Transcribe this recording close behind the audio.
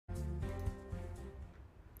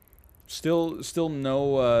Still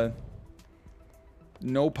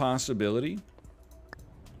no possibility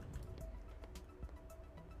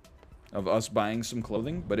of us buying some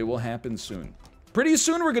clothing, but it will happen soon. Pretty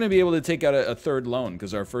soon we're going to be able to take out a third loan,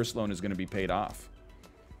 because our first loan is going to be paid off.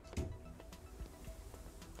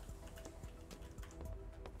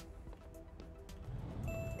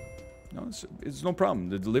 No, it's no problem.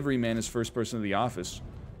 The delivery man is first person of the office.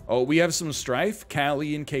 Oh, we have some strife.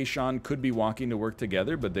 Callie and Kayshawn could be walking to work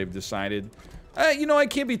together, but they've decided... you know, I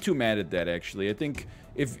can't be too mad at that, actually. I think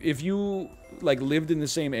if you, like, lived in the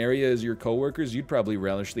same area as your coworkers, you'd probably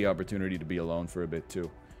relish the opportunity to be alone for a bit,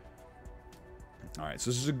 too. Alright, so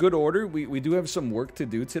this is a good order. We do have some work to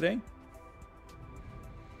do today.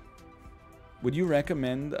 Would you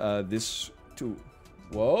recommend this to...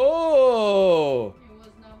 Whoa! It was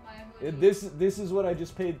not my hoodie. This is what I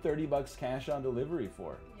just paid 30 bucks cash on delivery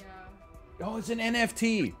for. Yeah. Oh, it's an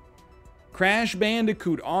NFT. Crash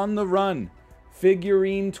Bandicoot on the Run.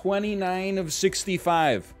 Figurine 29 of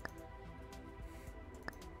 65.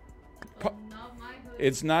 But not my hoodie.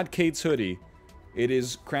 It's not Kate's hoodie. It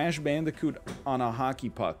is Crash Bandicoot on a hockey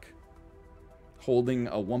puck. Holding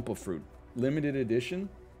a Wumpa fruit. Limited edition,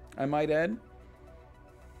 I might add.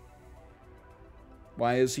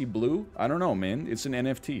 Why is he blue? I don't know, man. It's an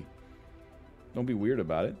NFT. Don't be weird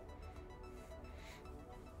about it.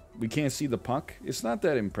 We can't see the puck. It's not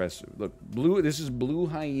that impressive. Look, blue. This is Blue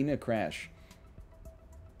Hyena Crash.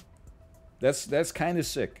 That's kind of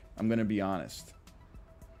sick. I'm gonna be honest.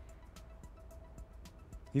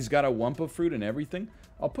 He's got a Wumpa fruit and everything.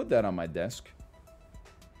 I'll put that on my desk.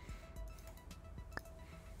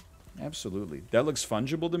 Absolutely. That looks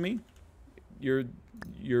fungible to me.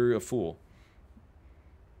 You're a fool.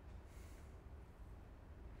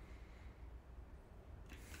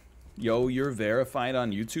 Yo, you're verified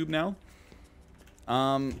on YouTube now?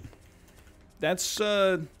 That's,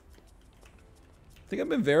 I think I've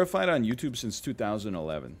been verified on YouTube since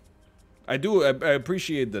 2011. I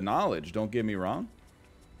appreciate the knowledge, don't get me wrong.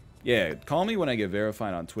 Yeah, call me when I get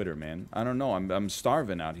verified on Twitter, man. I don't know, I'm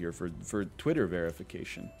starving out here for Twitter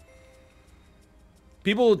verification.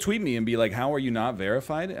 People will tweet me and be like, how are you not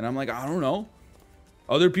verified? And I'm like, I don't know.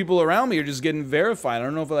 Other people around me are just getting verified. I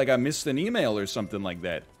don't know if like I missed an email or something like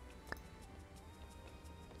that.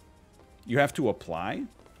 You have to apply?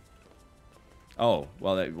 Oh,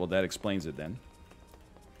 well that explains it then.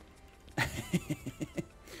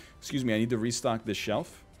 Excuse me, I need to restock this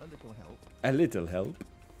shelf. A little help. A little help.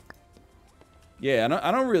 Yeah,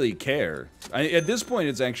 I don't really care. At this point,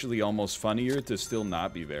 it's actually almost funnier to still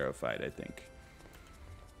not be verified, I think.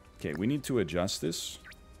 Okay, we need to adjust this.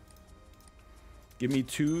 Give me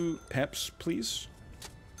 2 peps, please.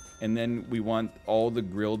 And then we want all the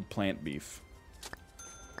grilled plant beef.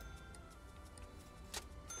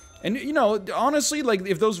 And, you know, honestly, like,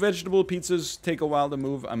 if those vegetable pizzas take a while to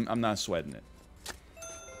move, I'm not sweating it.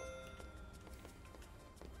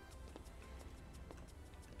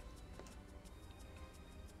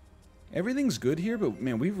 Everything's good here, but,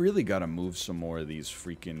 man, we really got to move some more of these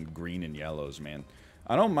freaking green and yellows, man.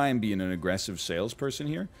 I don't mind being an aggressive salesperson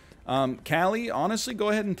here. Callie, honestly, go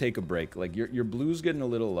ahead and take a break. Like, your blue's getting a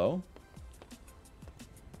little low.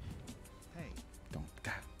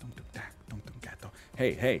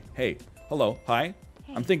 Hey. Hello. Hi.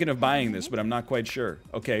 Hey, I'm thinking of buying this, but I'm not quite sure.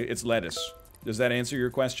 Okay, it's lettuce. Does that answer your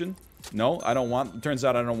question? No, I don't want... Turns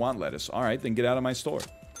out I don't want lettuce. All right, then get out of my store.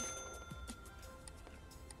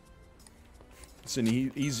 It's an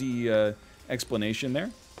easy explanation there.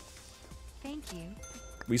 Thank you.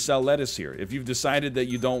 We sell lettuce here. If you've decided that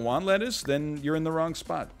you don't want lettuce, then you're in the wrong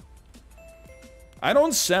spot. I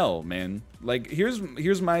don't sell, man. Like,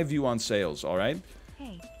 here's my view on sales, all right?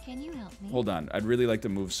 Hey, can you help me? Hold on. I'd really like to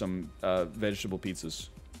move some vegetable pizzas.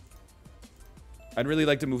 I'd really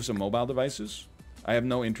like to move some mobile devices. I have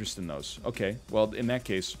no interest in those. Okay, well, in that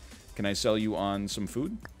case, can I sell you on some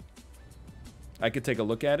food? I could take a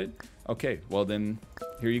look at it. Okay, well then,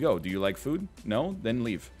 here you go. Do you like food? No? Then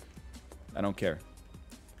leave. I don't care.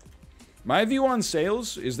 My view on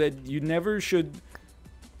sales is that you never should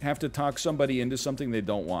have to talk somebody into something they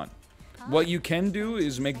don't want. What you can do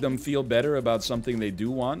is make them feel better about something they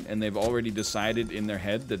do want, and they've already decided in their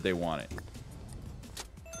head that they want it.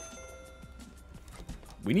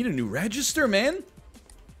 We need a new register, man!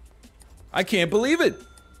 I can't believe it!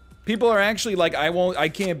 People are actually like, I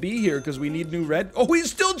can't be here because we need new red. Oh,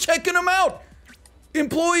 he's still checking them out!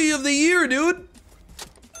 Employee of the year, dude!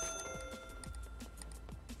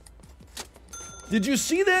 Did you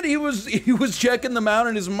see that? He was checking them out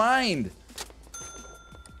in his mind.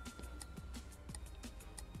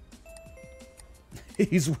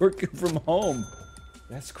 He's working from home.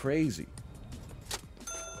 That's crazy.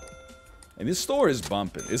 And this store is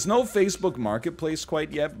bumping. It's no Facebook Marketplace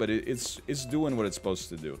quite yet, but it's doing what it's supposed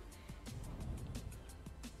to do.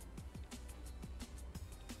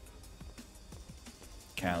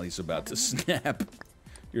 Callie's about to snap.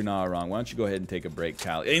 You're not wrong. Why don't you go ahead and take a break,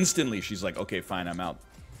 Callie? Instantly, she's like, okay, fine, I'm out.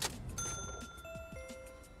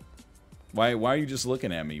 Why are you just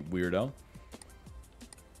looking at me, weirdo?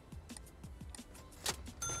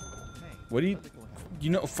 What do you... You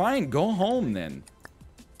know, fine, go home then.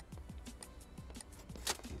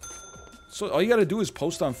 So all you gotta do is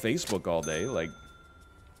post on Facebook all day, like...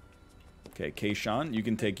 Okay, Kayshawn, you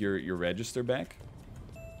can take your register back.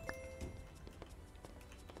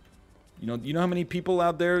 You know how many people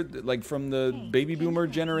out there, like from the baby boomer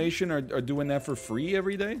generation, are doing that for free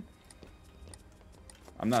every day?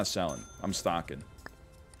 I'm not selling. I'm stocking.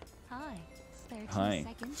 Hi. Spare 2 Hi.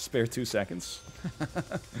 seconds. Spare 2 seconds?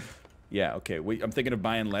 Yeah, okay. Wait, I'm thinking of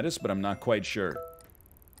buying lettuce, but I'm not quite sure.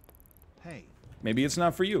 Hey. Maybe it's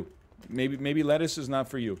not for you. Maybe lettuce is not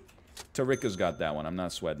for you. Tarika's got that one. I'm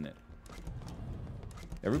not sweating it.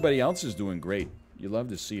 Everybody else is doing great. You love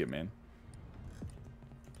to see it, man.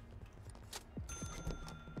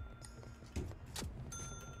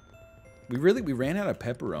 We ran out of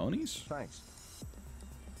pepperonis? Thanks.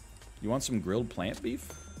 You want some grilled plant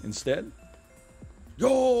beef instead?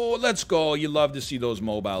 Yo, let's go. You love to see those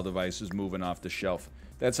mobile devices moving off the shelf.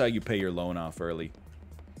 That's how you pay your loan off early.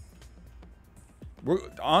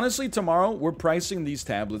 Honestly, tomorrow, we're pricing these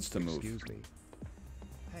tablets to move. Excuse me.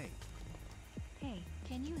 Hey. Hey,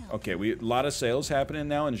 can you help? Okay, a lot of sales happening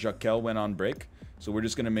now, and Jaquel went on break. So we're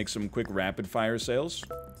just going to make some quick rapid-fire sales.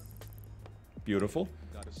 Beautiful.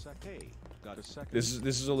 Got a sec. Hey. Got a second. This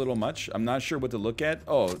is a little much. I'm not sure what to look at.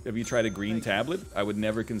 Oh, have you tried a green tablet? I would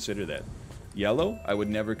never consider that. Yellow? I would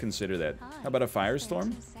never consider that. How about a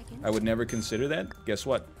firestorm? I would never consider that. Guess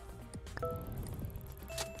what?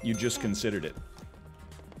 You just considered it.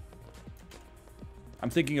 I'm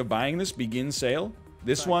thinking of buying this. Begin sale.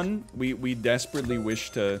 This one, we desperately wish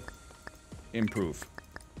to improve.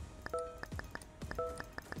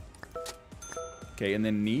 Okay, and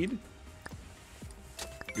then need.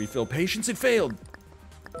 Refill patience. It failed.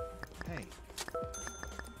 Hey.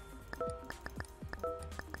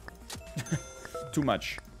 Too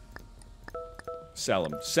much. Sell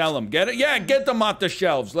them. Sell them. Get it? Yeah, get them off the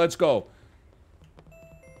shelves. Let's go.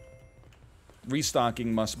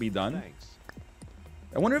 Restocking must be done. Thanks.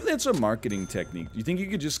 I wonder if that's a marketing technique. Do you think you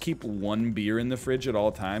could just keep one beer in the fridge at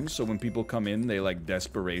all times so when people come in, they like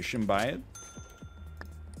desperation buy it?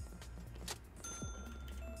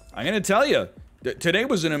 I'm gonna tell you, today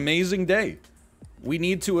was an amazing day. We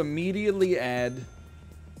need to immediately add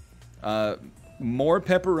more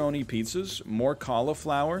pepperoni pizzas, more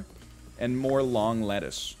cauliflower, and more long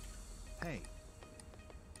lettuce. Hey.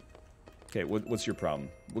 Okay, what's your problem?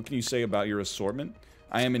 What can you say about your assortment?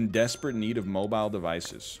 I am in desperate need of mobile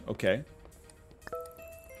devices. Okay.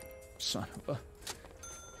 Son of a...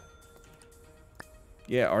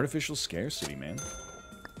 Yeah, artificial scarcity, man.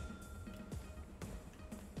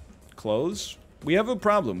 Clothes? We have a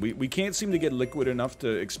problem. We can't seem to get liquid enough to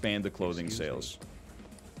expand the clothing sales.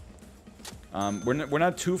 We're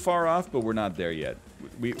not too far off, but we're not there yet.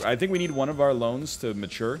 I think we need one of our loans to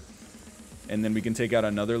mature, and then we can take out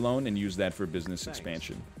another loan and use that for business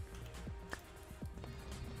expansion.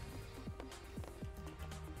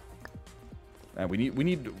 We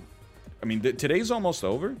need. I mean, today's almost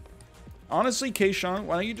over. Honestly, Kayshawn,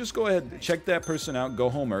 why don't you just go ahead, check that person out, go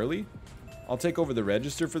home early. I'll take over the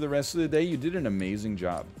register for the rest of the day. You did an amazing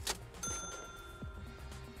job.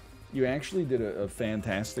 You actually did a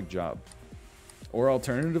fantastic job. Or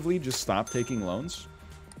alternatively, just stop taking loans.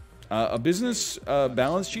 A business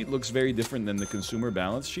balance sheet looks very different than the consumer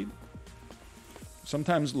balance sheet.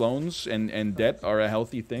 Sometimes loans and debt are a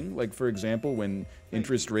healthy thing. Like, for example, when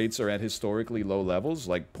interest rates are at historically low levels,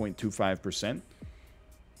 like 0.25%.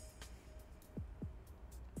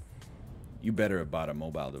 You better have bought a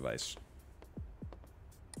mobile device.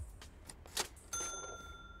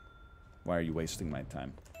 Why are you wasting my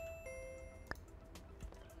time?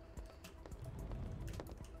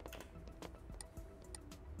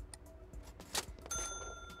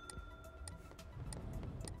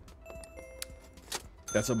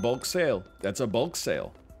 That's a bulk sale. That's a bulk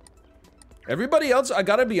sale. Everybody else, I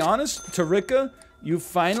gotta be honest, Tarika, you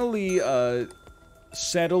finally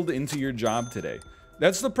settled into your job today.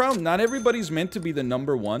 That's the problem. Not everybody's meant to be the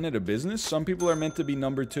 #1 at a business. Some people are meant to be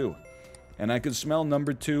 #2. And I could smell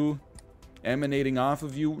 #2 emanating off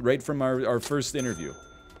of you right from our first interview.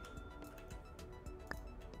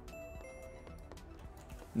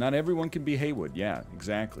 Not everyone can be Haywood. Yeah,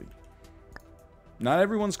 exactly. Not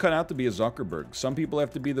everyone's cut out to be a Zuckerberg. Some people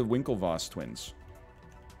have to be the Winklevoss twins.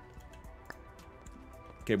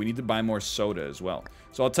 Okay, we need to buy more soda as well.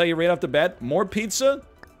 So I'll tell you right off the bat, more pizza,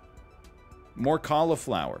 more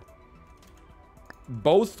cauliflower.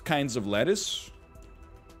 Both kinds of lettuce,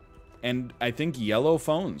 and I think yellow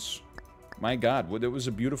phones. My God, it was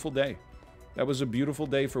a beautiful day. That was a beautiful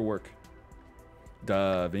day for work.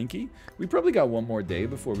 Da Vinci? We probably got one more day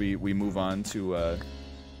before we move on to,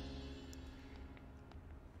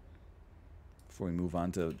 before we move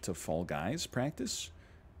on to Fall Guys practice.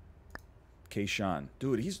 Kayshawn.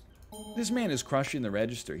 Dude, this man is crushing the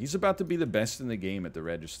register. He's about to be the best in the game at the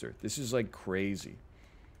register. This is like crazy.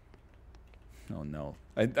 Oh no.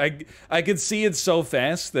 I could see it so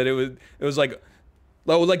fast that it was like,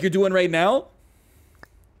 oh, like you're doing right now?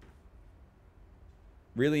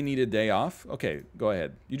 Really need a day off? Okay, go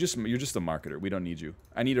ahead. You're just a marketer. We don't need you.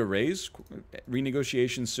 I need a raise.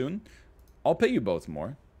 Renegotiation soon. I'll pay you both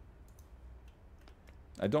more.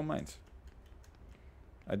 I don't mind.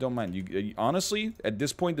 I don't mind. You honestly, at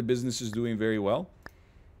this point, the business is doing very well.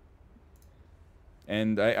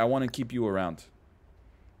 And I want to keep you around.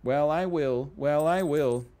 Well, I will. Well, I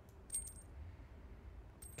will.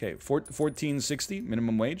 Okay, $14.60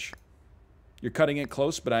 minimum wage. You're cutting it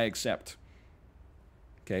close, but I accept.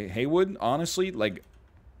 Okay, Haywood, honestly, like,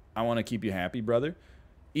 I want to keep you happy, brother.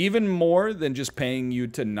 Even more than just paying you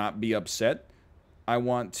to not be upset, I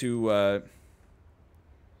want you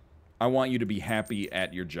to be happy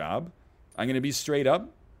at your job. I'm going to be straight up,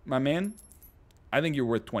 my man. I think you're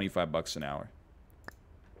worth 25 bucks an hour.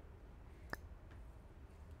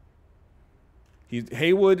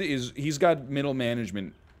 Haywood he's got middle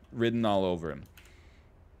management written all over him.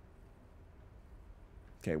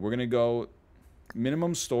 Okay, we're going to go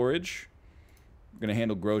minimum storage. We're going to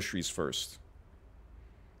handle groceries first.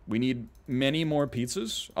 We need many more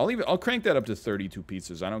pizzas. I'll crank that up to 32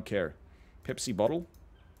 pizzas. I don't care. Pepsi bottle.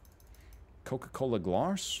 Coca-Cola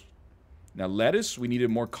glass. Now lettuce, we needed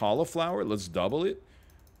more cauliflower. Let's double it.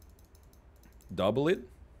 Double it.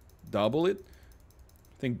 Double it.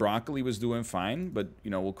 I think broccoli was doing fine, but,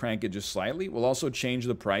 you know, we'll crank it just slightly. We'll also change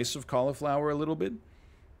the price of cauliflower a little bit.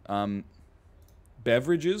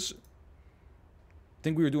 Beverages. I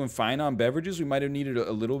think we were doing fine on beverages. We might have needed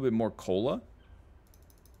a little bit more cola.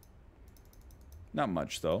 Not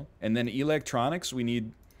much, though. And then electronics, we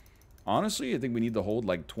need... Honestly, I think we need to hold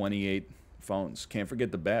like 28 phones. Can't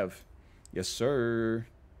forget the Bev. Yes, sir.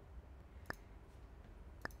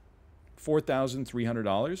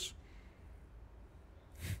 $4,300.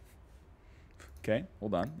 Okay,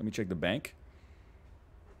 hold on. Let me check the bank.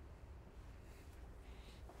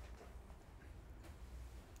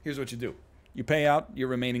 Here's what you do. You pay out your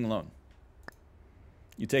remaining loan.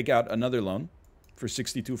 You take out another loan for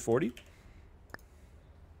 $62.40.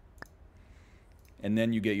 And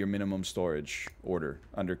then you get your minimum storage order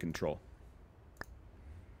under control.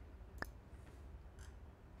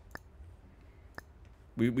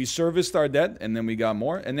 We serviced our debt, and then we got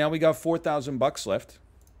more, and now we got 4,000 bucks left.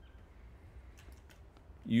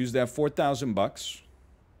 Use that 4,000 bucks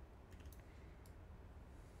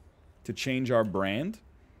to change our brand.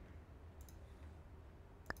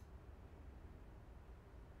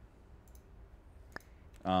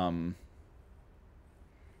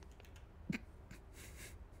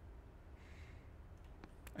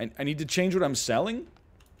 I need to change what I'm selling?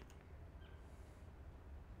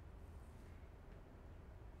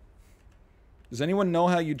 Does anyone know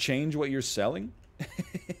how you change what you're selling?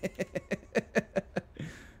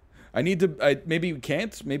 I need to... maybe we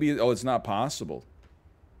can't? Maybe... Oh, it's not possible.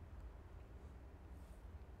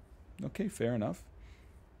 Okay, fair enough.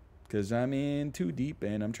 Because I'm in too deep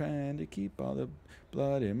and I'm trying to keep all the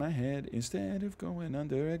blood in my head instead of going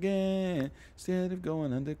under again. Instead of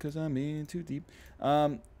going under because I'm in too deep.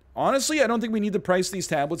 Honestly, I don't think we need to price these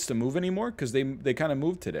tablets to move anymore because they kind of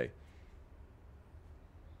moved today.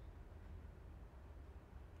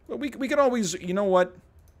 But we could always... You know what?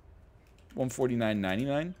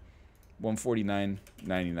 $149.99.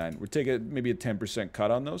 $149.99. We're taking maybe a 10%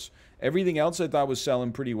 cut on those. Everything else I thought was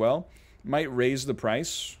selling pretty well. Might raise the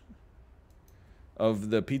price of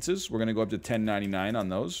the pizzas. We're going to go up to $10.99 on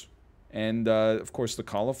those. And, of course, the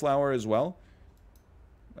cauliflower as well.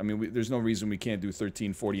 I mean, there's no reason we can't do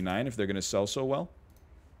 $13.49 if they're going to sell so well.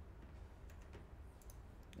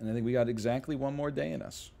 And I think we got exactly one more day in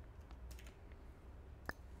us.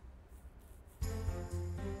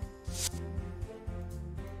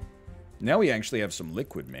 Now we actually have some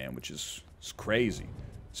liquid, man, which is crazy.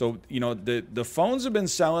 So, you know, the phones have been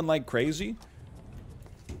selling like crazy.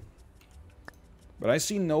 But I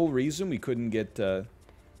see no reason we couldn't get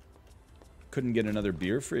Couldn't get another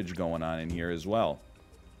beer fridge going on in here as well.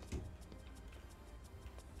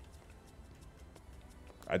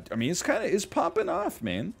 I mean, it's popping off,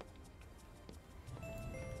 man.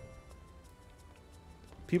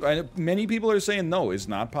 Many people are saying no, it's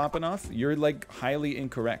not popping off. You're like highly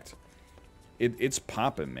incorrect. It's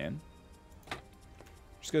popping, man.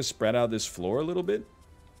 Just gonna spread out this floor a little bit.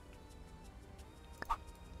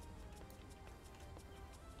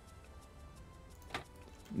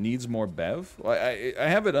 Needs more bev. Well, I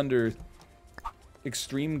have it under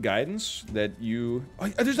extreme guidance that you... Oh,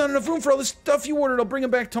 there's not enough room for all this stuff you ordered. I'll bring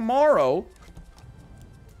it back tomorrow.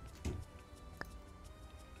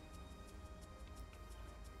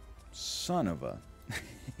 Son of a...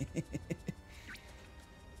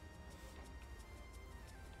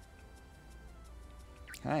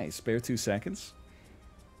 Hi, spare 2 seconds?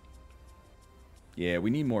 Yeah,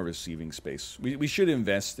 we need more receiving space. We should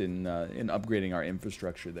invest in upgrading our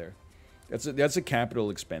infrastructure there. That's a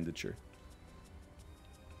capital expenditure.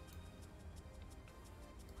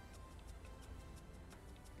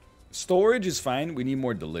 Storage is fine. We need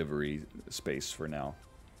more delivery space for now.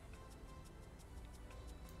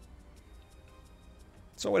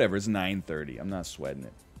 So whatever, it's 9:30. I'm not sweating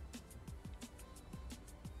it.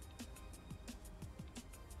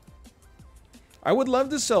 I would love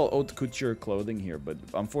to sell haute couture clothing here, but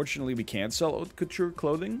unfortunately we can't sell haute couture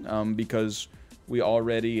clothing because we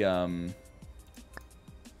already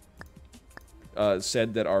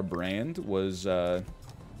said that our brand was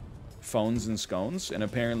phones and scones, and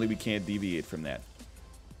apparently we can't deviate from that.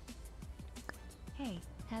 Hey,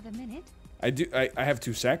 have a minute? I have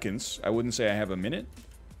 2 seconds. I wouldn't say I have a minute.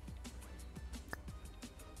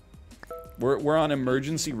 We're on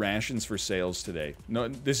emergency rations for sales today. No,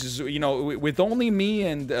 this is, you know, with only me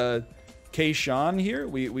and K. Sean here,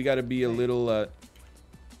 we got to be a little,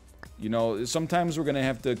 you know, sometimes we're going to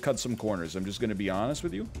have to cut some corners. I'm just going to be honest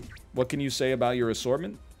with you. What can you say about your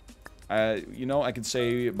assortment? You know, I could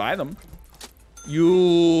say buy them.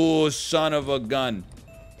 You son of a gun.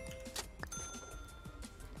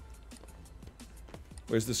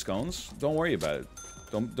 Where's the scones? Don't worry about it.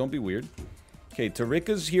 Don't be weird. Okay,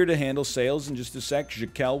 Tarika's here to handle sales in just a sec.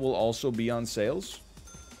 Jaquel will also be on sales.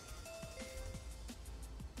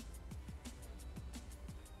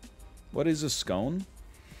 What is a scone?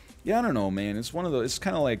 Yeah, I don't know, man. It's one of those. It's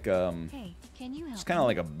kind of like Hey, can you help? It's kind of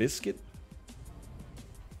like a biscuit.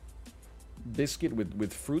 Biscuit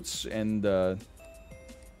with fruits and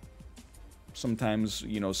sometimes,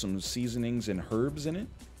 you know, some seasonings and herbs in it.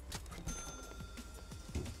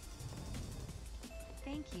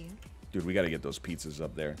 Thank you. Dude, we got to get those pizzas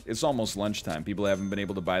up there. It's almost lunchtime. People haven't been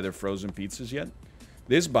able to buy their frozen pizzas yet.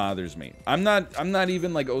 This bothers me. I'm not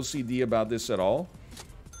even like OCD about this at all.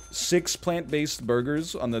 6 plant-based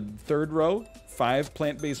burgers on the 3rd row, 5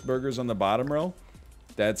 plant-based burgers on the bottom row.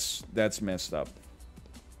 That's messed up.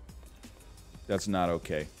 That's not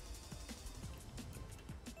okay.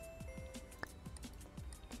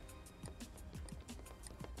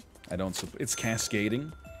 It's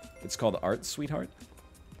cascading. It's called art, sweetheart.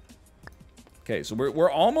 Okay, so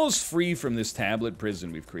we're almost free from this tablet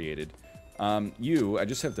prison we've created. I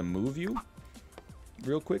just have to move you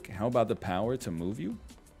real quick. How about the power to move you?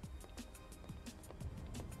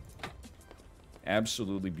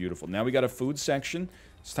 Absolutely beautiful. Now we got a food section.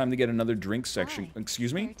 It's time to get another drink section. Hi.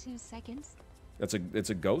 Excuse me? 2 seconds. It's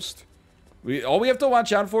a ghost. All we have to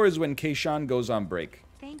watch out for is when Keishan goes on break.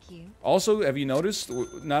 Thank you. Also, have you noticed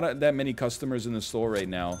not that many customers in the store right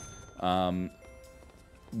now?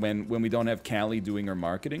 When we don't have Callie doing her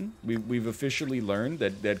marketing, we've officially learned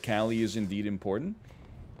that Callie is indeed important.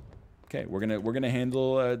 Okay, we're gonna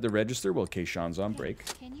handle the register while Keishan's on break.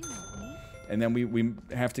 Can you help me? And then we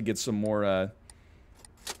have to get some more.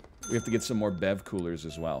 We have to get some more bev coolers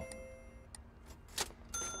as well.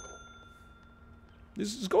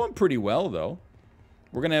 This is going pretty well, though.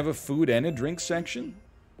 We're gonna have a food and a drink section.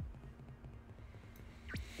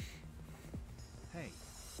 Hey.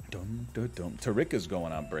 Dum dum dum. Tarika's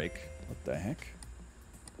going on break. What the heck?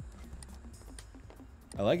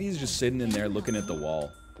 I like he's just sitting in there looking at the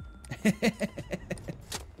wall.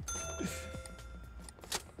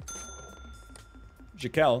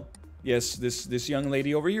 Jaquel, yes, this young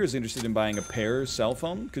lady over here is interested in buying a Pair cell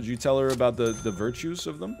phone. Could you tell her about the virtues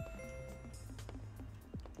of them?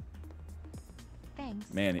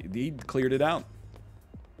 Thanks. Man, he cleared it out.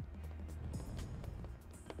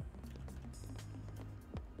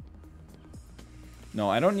 No,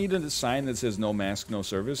 I don't need a sign that says no mask, no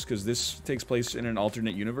service, because this takes place in an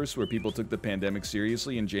alternate universe where people took the pandemic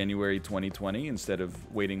seriously in January 2020 instead of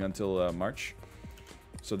waiting until March.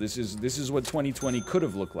 So this is what 2020 could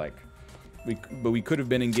have looked like. But we could have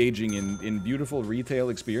been engaging in beautiful retail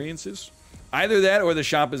experiences. Either that or the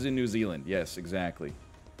shop is in New Zealand. Yes, exactly.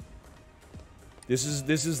 This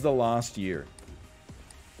is the lost year.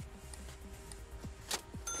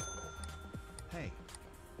 Hey.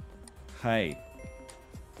 Hi.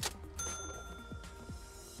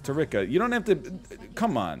 Tarika, you don't have to...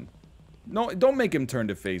 Come on. No, don't make him turn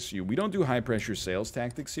to face you. We don't do high-pressure sales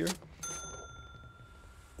tactics here.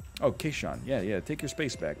 Oh, Keishan. Yeah. Take your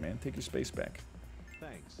space back, man. Take your space back.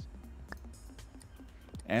 Thanks.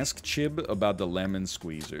 Ask Chib about the lemon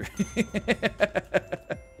squeezer.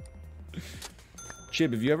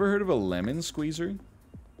 Chib, have you ever heard of a lemon squeezer?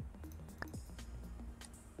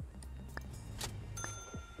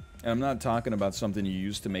 And I'm not talking about something you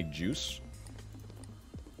use to make juice.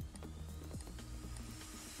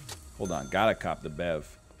 Hold on, gotta cop the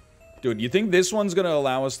bev. Dude, you think this one's gonna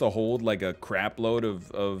allow us to hold like a crap load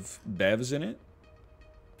of bevs in it?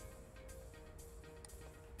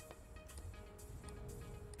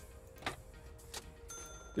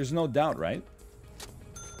 There's no doubt, right?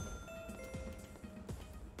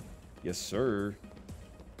 Yes, sir.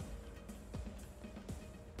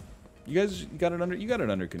 You guys got it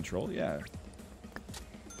under control, yeah.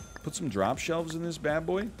 Put some drop shelves in this bad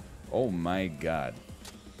boy. Oh my god.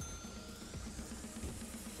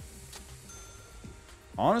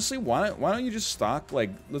 Honestly, why don't you just stock, like,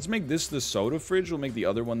 let's make this the soda fridge, we'll make the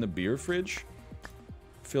other one the beer fridge.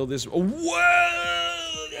 Fill this. Oh,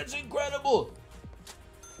 whoa! That's incredible!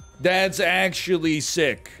 That's actually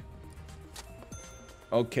sick.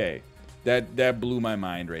 Okay. That blew my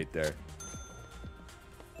mind right there.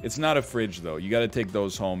 It's not a fridge, though. You gotta take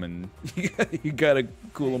those home and you gotta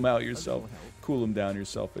cool them out yourself. Cool them down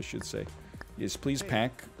yourself, I should say. Yes, please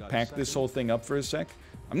pack this whole thing up for a sec.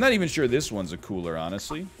 I'm not even sure this one's a cooler,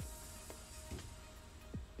 honestly.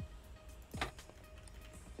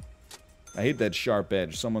 I hate that sharp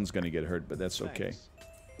edge. Someone's gonna get hurt, but that's okay.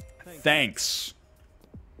 Thanks.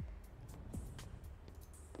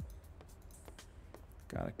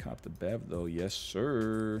 Gotta cop the bev, though. Yes,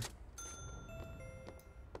 sir.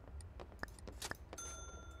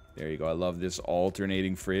 There you go. I love this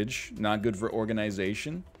alternating fridge. Not good for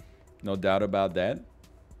organization. No doubt about that.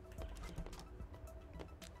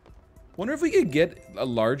 Wonder if we could get a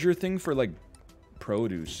larger thing for, like,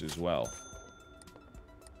 produce as well.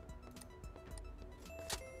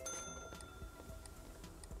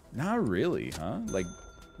 Not really, huh? Like,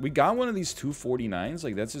 we got one of these 249s.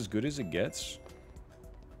 Like, that's as good as it gets.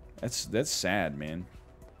 That's sad, man.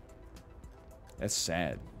 That's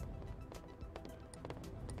sad.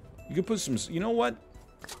 You could put some... You know what?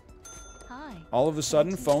 Hi. All of a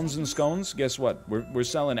sudden, phones and scones. Guess what? We're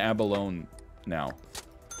selling abalone now.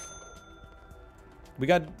 We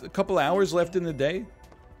got a couple hours left in the day.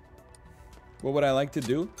 What would I like to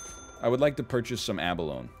do? I would like to purchase some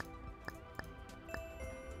abalone.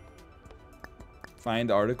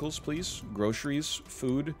 Find articles, please. Groceries,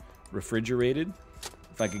 food, refrigerated.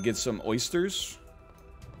 If I could get some oysters.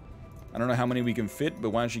 I don't know how many we can fit, but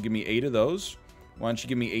why don't you give me 8 of those? Why don't you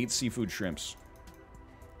give me 8 seafood shrimps?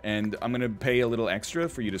 And I'm going to pay a little extra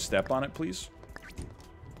for you to step on it, please.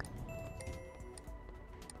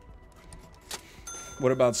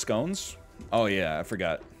 What about scones? Oh, yeah, I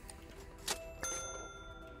forgot.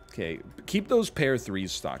 Okay, keep those pair 3s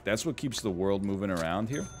stocked. That's what keeps the world moving around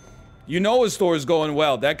here. You know his store is going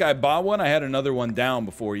well. That guy bought one. I had another one down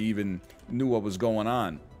before he even knew what was going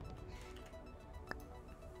on.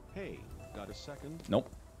 Hey, got a second? Nope.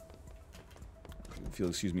 If you'll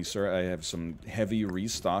excuse me, sir, I have some heavy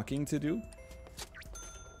restocking to do.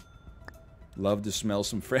 Love to smell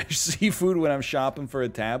some fresh seafood when I'm shopping for a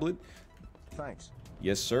tablet. Thanks.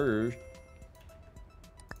 Yes, sir.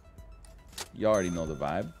 You already know the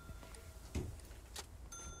vibe.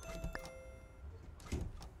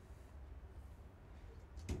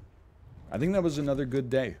 I think that was another good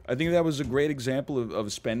day. I think that was a great example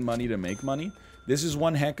of spend money to make money. This is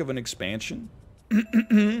one heck of an expansion.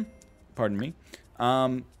 Pardon me.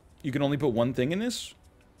 You can only put one thing in this?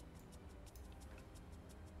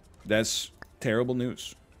 That's terrible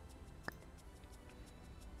news.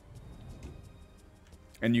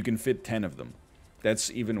 And you can fit 10 of them. That's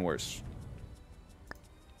even worse.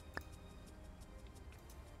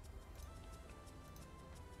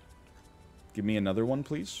 Give me another one,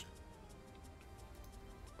 please.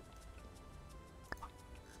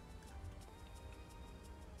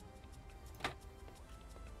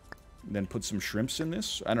 Then put some shrimps in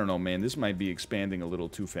this. I don't know, man. This might be expanding a little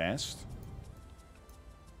too fast.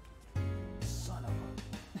 Son of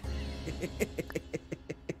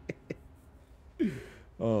a...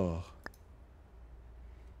 Oh.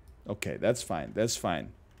 Okay, that's fine. That's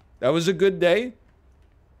fine. That was a good day.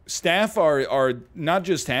 Staff are not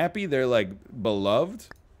just happy, they're like beloved.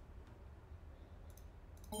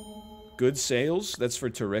 Good sales. That's for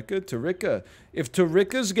Tarika. Tarika. If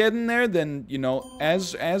Tarika's getting there, then, you know,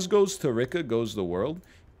 as goes Tarika, goes the world.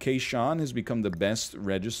 Kayshawn has become the best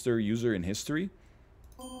register user in history.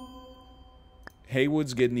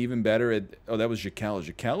 Haywood's getting even better at... Oh, that was Jackal.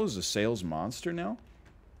 Jackal is a sales monster now.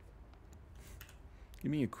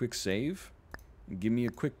 Give me a quick save. Give me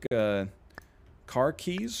a quick car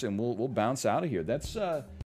keys, and we'll bounce out of here. That's